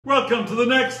welcome to the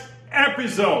next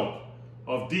episode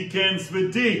of Decants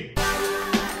with D.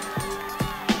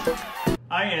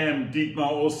 I am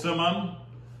Dietmar Ostermann.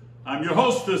 I'm your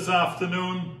host this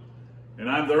afternoon, and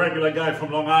I'm the regular guy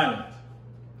from Long Island.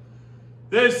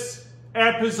 This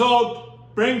episode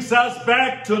brings us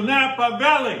back to Napa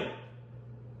Valley.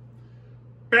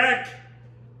 Back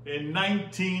in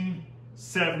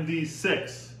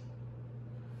 1976,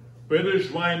 British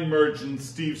wine merchant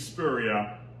Steve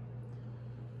Spurrier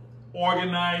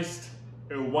organized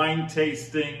a wine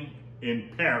tasting in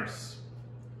Paris,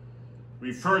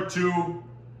 referred to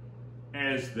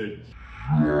as the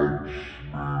Judgement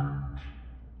of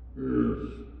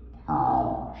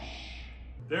Paris.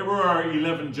 There were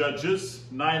 11 judges.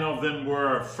 9 of them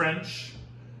were French,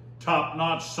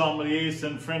 top-notch sommeliers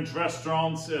in French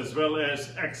restaurants, as well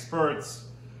as experts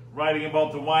writing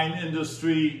about the wine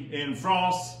industry in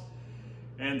France,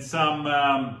 and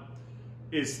some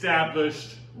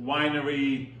established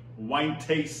winery wine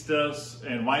tasters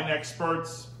and wine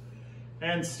experts,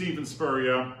 and Stephen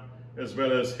Spurrier, as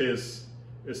well as his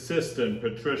assistant,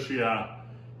 Patricia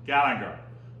Gallagher.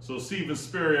 So Stephen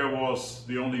Spurrier was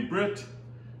the only Brit,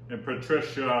 and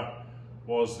Patricia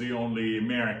was the only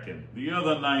American. The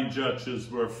other 9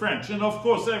 judges were French. And of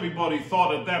course, everybody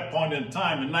thought at that point in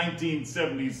time, in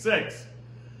 1976,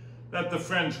 that the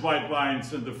French white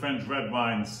wines and the French red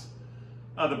wines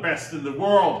are the best in the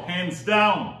world, hands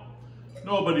down.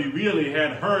 Nobody really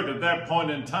had heard at that point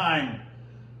in time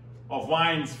of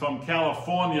wines from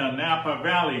California, Napa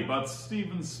Valley, but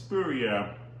Stephen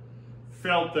Spurrier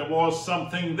felt there was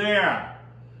something there,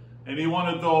 and he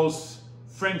wanted those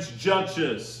French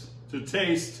judges to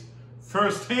taste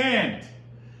firsthand.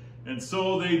 And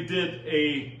so they did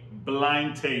a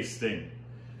blind tasting.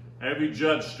 Every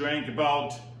judge drank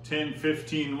about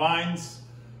 10-15 wines.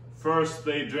 First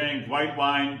they drank white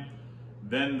wine,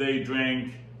 then they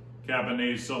drank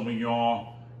Cabernet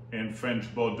Sauvignon and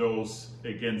French Bordeaux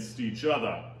against each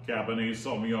other. Cabernet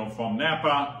Sauvignon from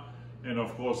Napa, and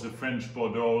of course the French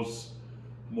Bordeaux,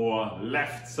 more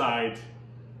left side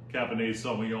Cabernet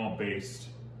Sauvignon based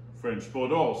French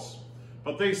Bordeaux.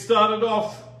 But they started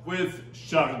off with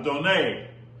Chardonnay.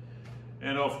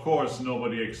 And of course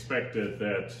nobody expected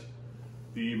that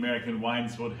the American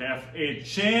wines would have a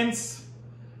chance.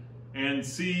 And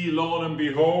see, lo and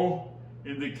behold,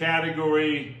 in the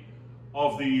category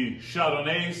of the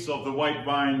Chardonnays, of the white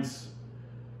wines,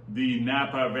 the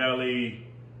Napa Valley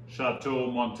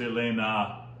Chateau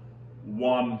Montelena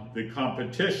won the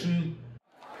competition.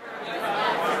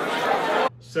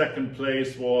 Second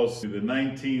place was the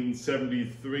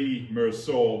 1973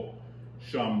 Meursault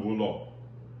Chamboulot.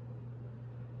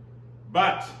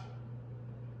 But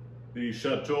the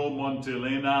Chateau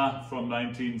Montelena from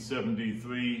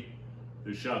 1973,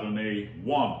 the Chardonnay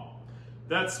won.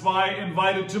 That's why I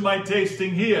invited to my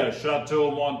tasting here,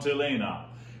 Chateau Montelena.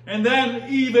 And then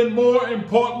even more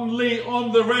importantly,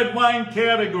 on the red wine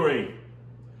category,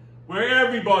 where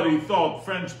everybody thought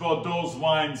French Bordeaux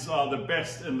wines are the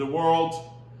best in the world,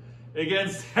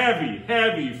 against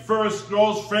heavy first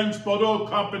gross French Bordeaux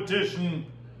competition,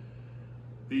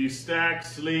 the Stack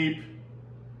Sleep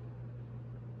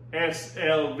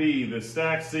SLV, the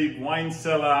Stack Sleep Wine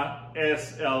Cellar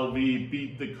SLV,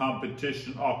 beat the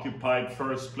competition, occupied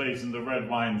first place in the red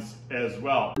wines as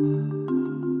well.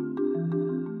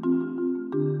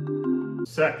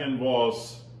 Second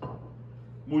was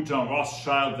Mouton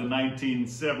Rothschild, the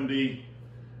 1970,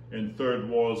 and third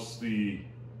was the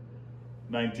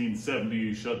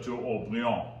 1970 Chateau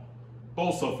Haut-Brion.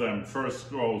 Both of them first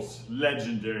gross,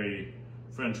 legendary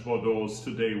French Bordeaux,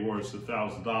 today worth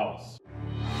 $1,000.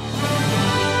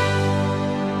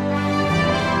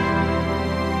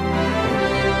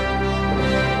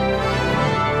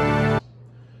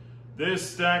 This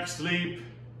Stack Sleep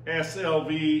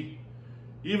SLV,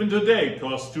 even today,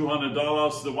 costs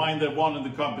 $200. The wine that won in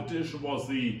the competition was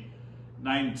the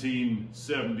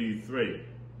 1973.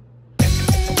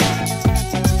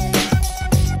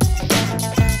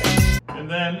 And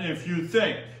then, if you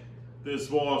think this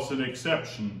was an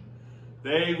exception,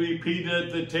 they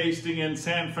repeated the tasting in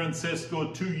San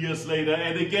Francisco 2 years later,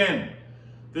 and again,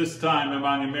 this time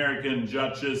among American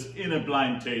judges in a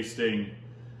blind tasting,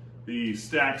 the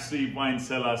Stack Sleep Wine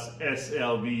Cellars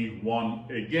SLV won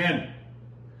again.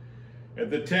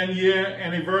 At the 10-year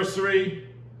anniversary,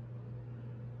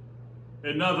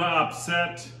 another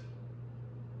upset,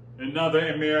 another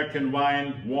American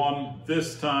wine won.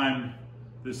 This time,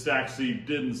 the Stack Sleep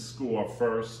didn't score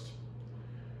first.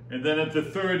 And then at the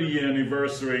 30-year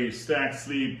anniversary, Stack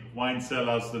Sleep Wine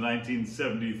Cellars, the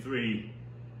 1973,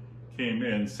 came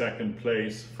in second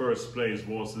place. First place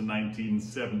was the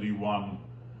 1971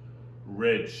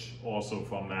 Ridge, also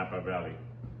from Napa Valley.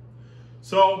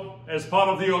 So, as part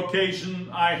of the occasion,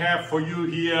 I have for you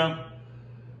here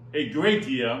a great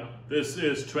year. This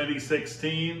is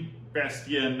 2016, best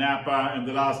year in Napa in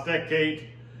the last decade.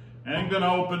 And I'm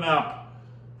gonna open up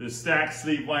the Stack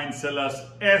Sleep Wine Cellars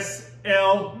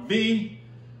SLV.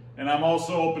 And I'm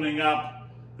also opening up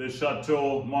the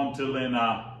Chateau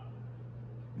Montelena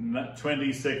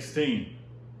 2016.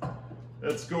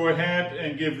 Let's go ahead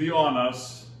and give the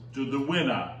honors to the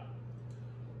winner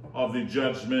of the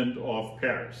Judgement of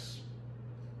Paris.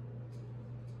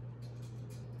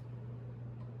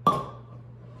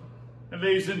 And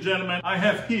ladies and gentlemen, I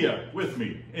have here with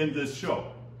me in this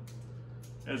show,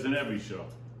 as in every show,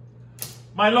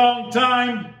 my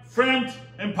longtime friend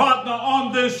and partner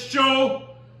on this show,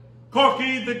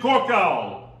 Corky the Cork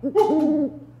Owl.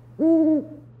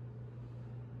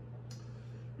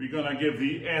 We're gonna give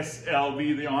the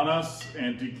SLV the honors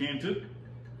and decant it.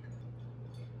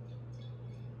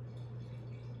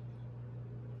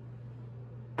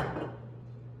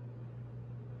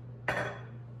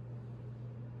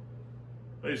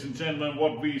 Ladies and gentlemen,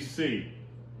 what we see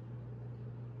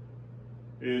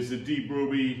is a deep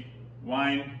ruby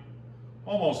wine,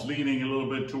 almost leaning a little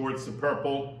bit towards the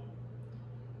purple.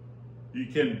 You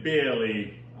can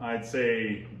barely, I'd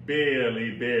say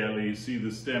barely see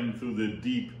the stem through the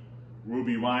deep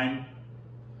ruby wine.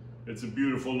 It's a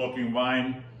beautiful looking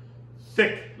wine.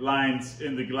 Thick lines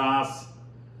in the glass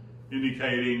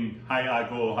indicating high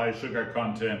alcohol, high sugar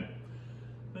content.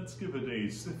 Let's give it a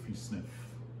sniffy sniff.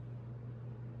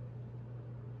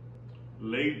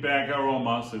 Laid back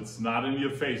aromas, it's not in your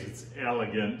face, it's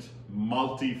elegant,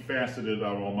 multifaceted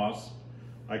aromas.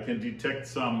 I can detect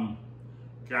some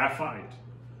graphite,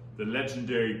 the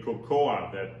legendary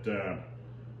cocoa that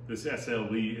this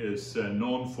SLV is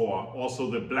known for.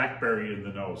 Also the blackberry in the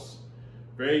nose.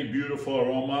 Very beautiful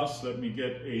aromas. Let me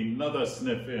get another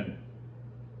sniff in.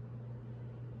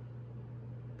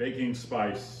 Baking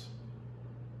spice.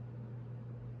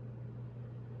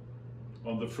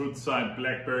 On the fruit side,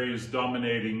 blackberry is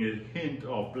dominating, a hint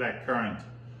of blackcurrant.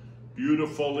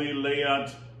 Beautifully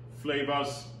layered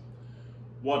flavors.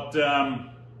 What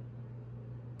the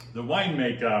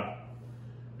winemaker,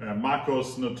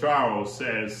 Marcos Notaro,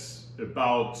 says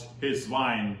about his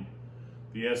wine,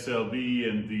 the SLV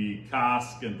and the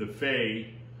cask and the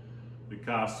Fay, the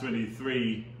cask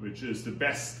 23, which is the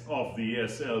best of the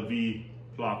SLV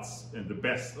plots and the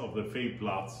best of the Fay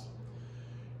plots,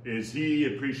 is he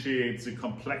appreciates the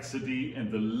complexity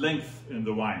and the length in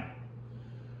the wine.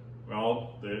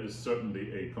 Well, there is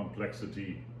certainly a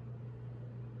complexity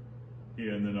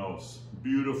here in the nose.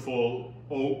 Beautiful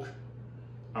oak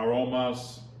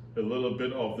aromas, a little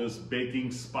bit of this baking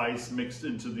spice mixed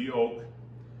into the oak.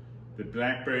 The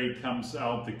blackberry comes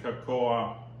out, the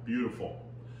cocoa, beautiful.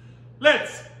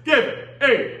 Let's give it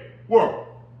a whirl.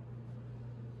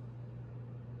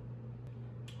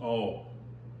 Oh.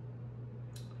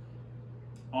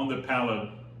 On the palate,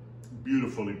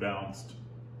 beautifully balanced.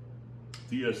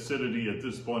 The acidity at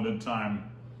this point in time,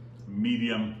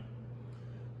 medium.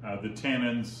 The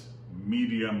tannins,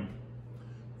 medium.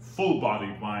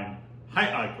 Full-bodied wine, high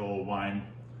alcohol wine.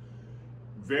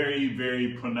 Very,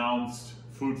 very pronounced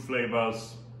fruit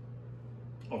flavors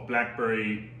of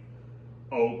blackberry,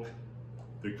 oak,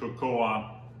 the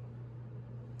cocoa.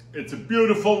 It's a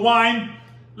beautiful wine.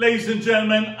 Ladies and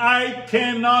gentlemen, I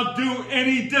cannot do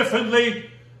any differently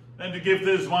than to give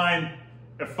this wine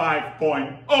a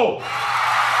 5.0.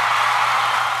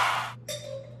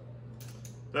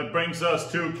 That brings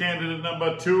us to candidate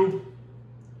number 2,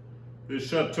 the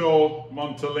Chateau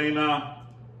Montelena.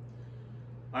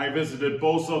 I visited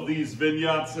both of these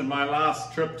vineyards in my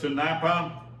last trip to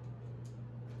Napa.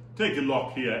 Take a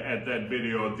look here at that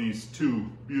video of these two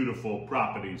beautiful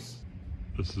properties.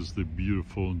 This is the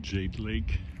beautiful Jade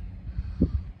Lake,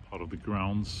 part of the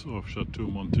grounds of Chateau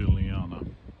Montelena.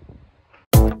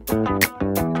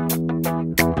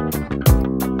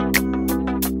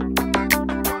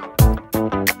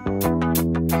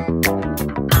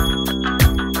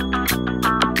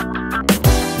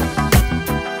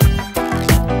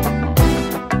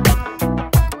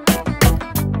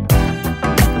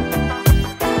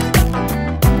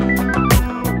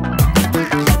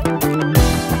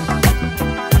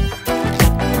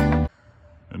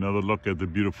 Another look at the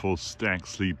beautiful Stack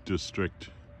Sleep District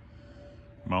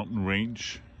mountain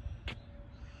range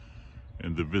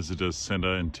and the visitor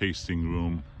center and tasting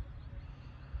room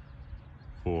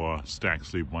for Stack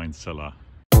Sleep Wine Cellar.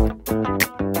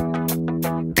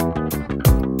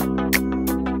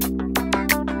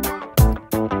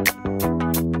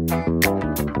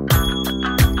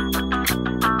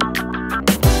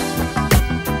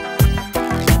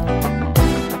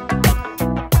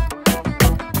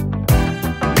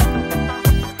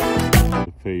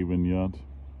 vineyard.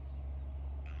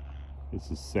 It's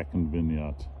the second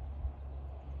vineyard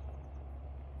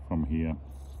from here.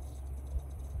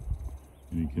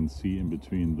 And you can see in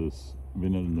between this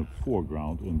vineyard in the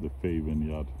foreground in the Fay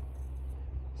vineyard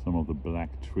some of the black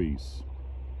trees.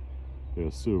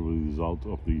 They're still a result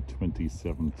of the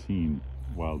 2017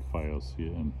 wildfires here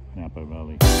in Napa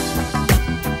Valley.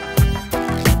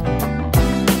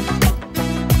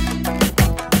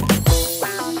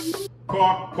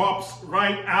 Cork pops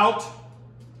right out,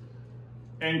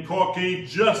 and Corky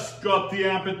just got the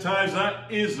appetizer,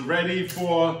 is ready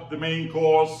for the main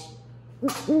course.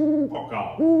 Cork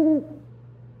out.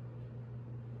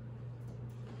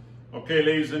 Okay,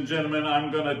 ladies and gentlemen,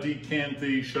 I'm gonna decant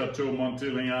the Chateau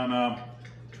Montiliana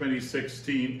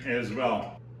 2016 as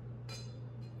well.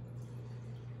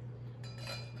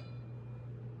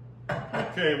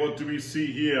 Okay, what do we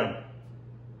see here?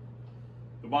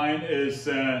 The wine is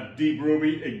deep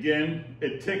ruby, again,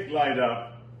 a tick lighter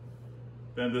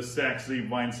than the Stack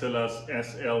Sleeve Wine Cellars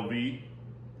SLV.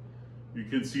 You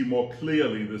can see more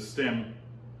clearly the stem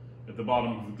at the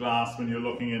bottom of the glass when you're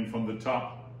looking in from the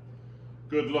top.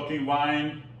 Good looking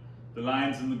wine. The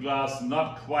lines in the glass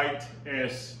not quite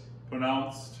as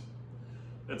pronounced.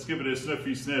 Let's give it a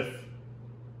sniffy sniff.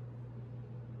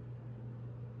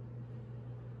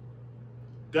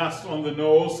 Dust on the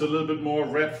nose, a little bit more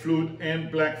red fruit and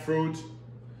black fruit.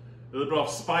 A little bit of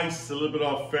spice, a little bit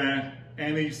of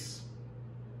anise.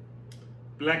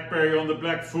 Blackberry on the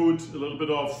black fruit, a little bit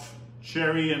of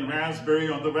cherry and raspberry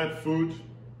on the red fruit.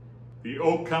 The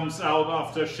oak comes out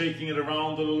after shaking it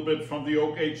around a little bit from the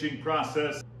oak aging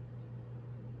process.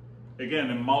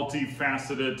 Again, a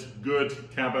multifaceted, good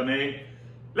Cabernet.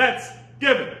 Let's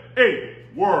give it a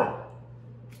whirl.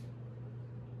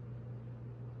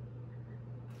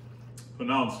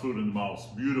 Pronounced food in the mouth.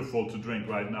 Beautiful to drink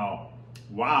right now.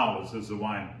 Wow, this is a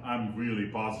wine. I'm really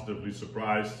positively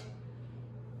surprised.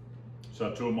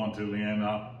 Chateau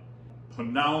Montiliana.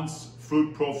 Pronounced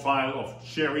fruit profile of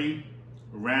cherry,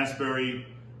 raspberry,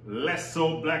 less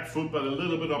so black fruit, but a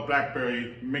little bit of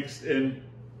blackberry mixed in.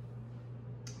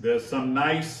 There's some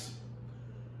nice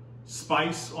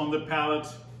spice on the palate.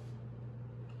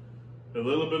 A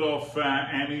little bit of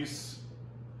anise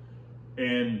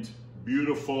and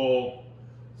beautiful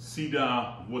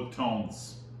cedar wood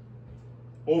tones.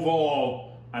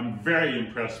 Overall, I'm very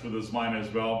impressed with this wine as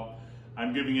well.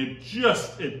 I'm giving it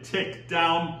just a tick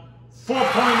down, 4.8,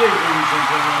 ladies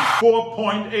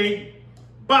and gentlemen, 4.8.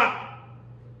 But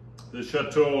the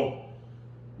Chateau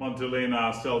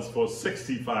Montiliana sells for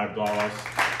 $65.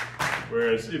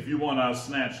 Whereas if you want to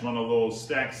snatch one of those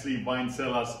Stack Sleeve Wine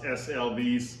Cellars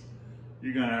SLVs,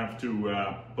 you're gonna have to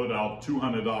put out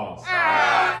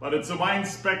 $200. But it's a Wine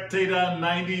Spectator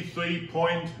 93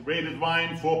 point rated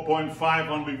wine, 4.5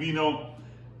 on Vivino.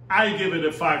 I give it a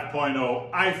 5.0.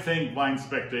 I think Wine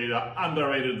Spectator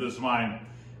underrated this wine.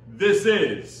 This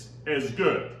is as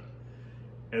good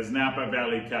as Napa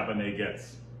Valley Cabernet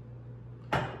gets.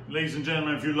 Ladies and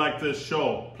gentlemen, if you like this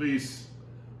show, please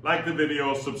like the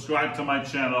video, subscribe to my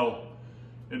channel,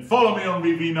 and follow me on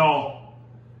Vivino.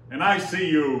 And I see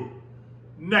you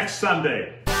next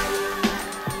Sunday.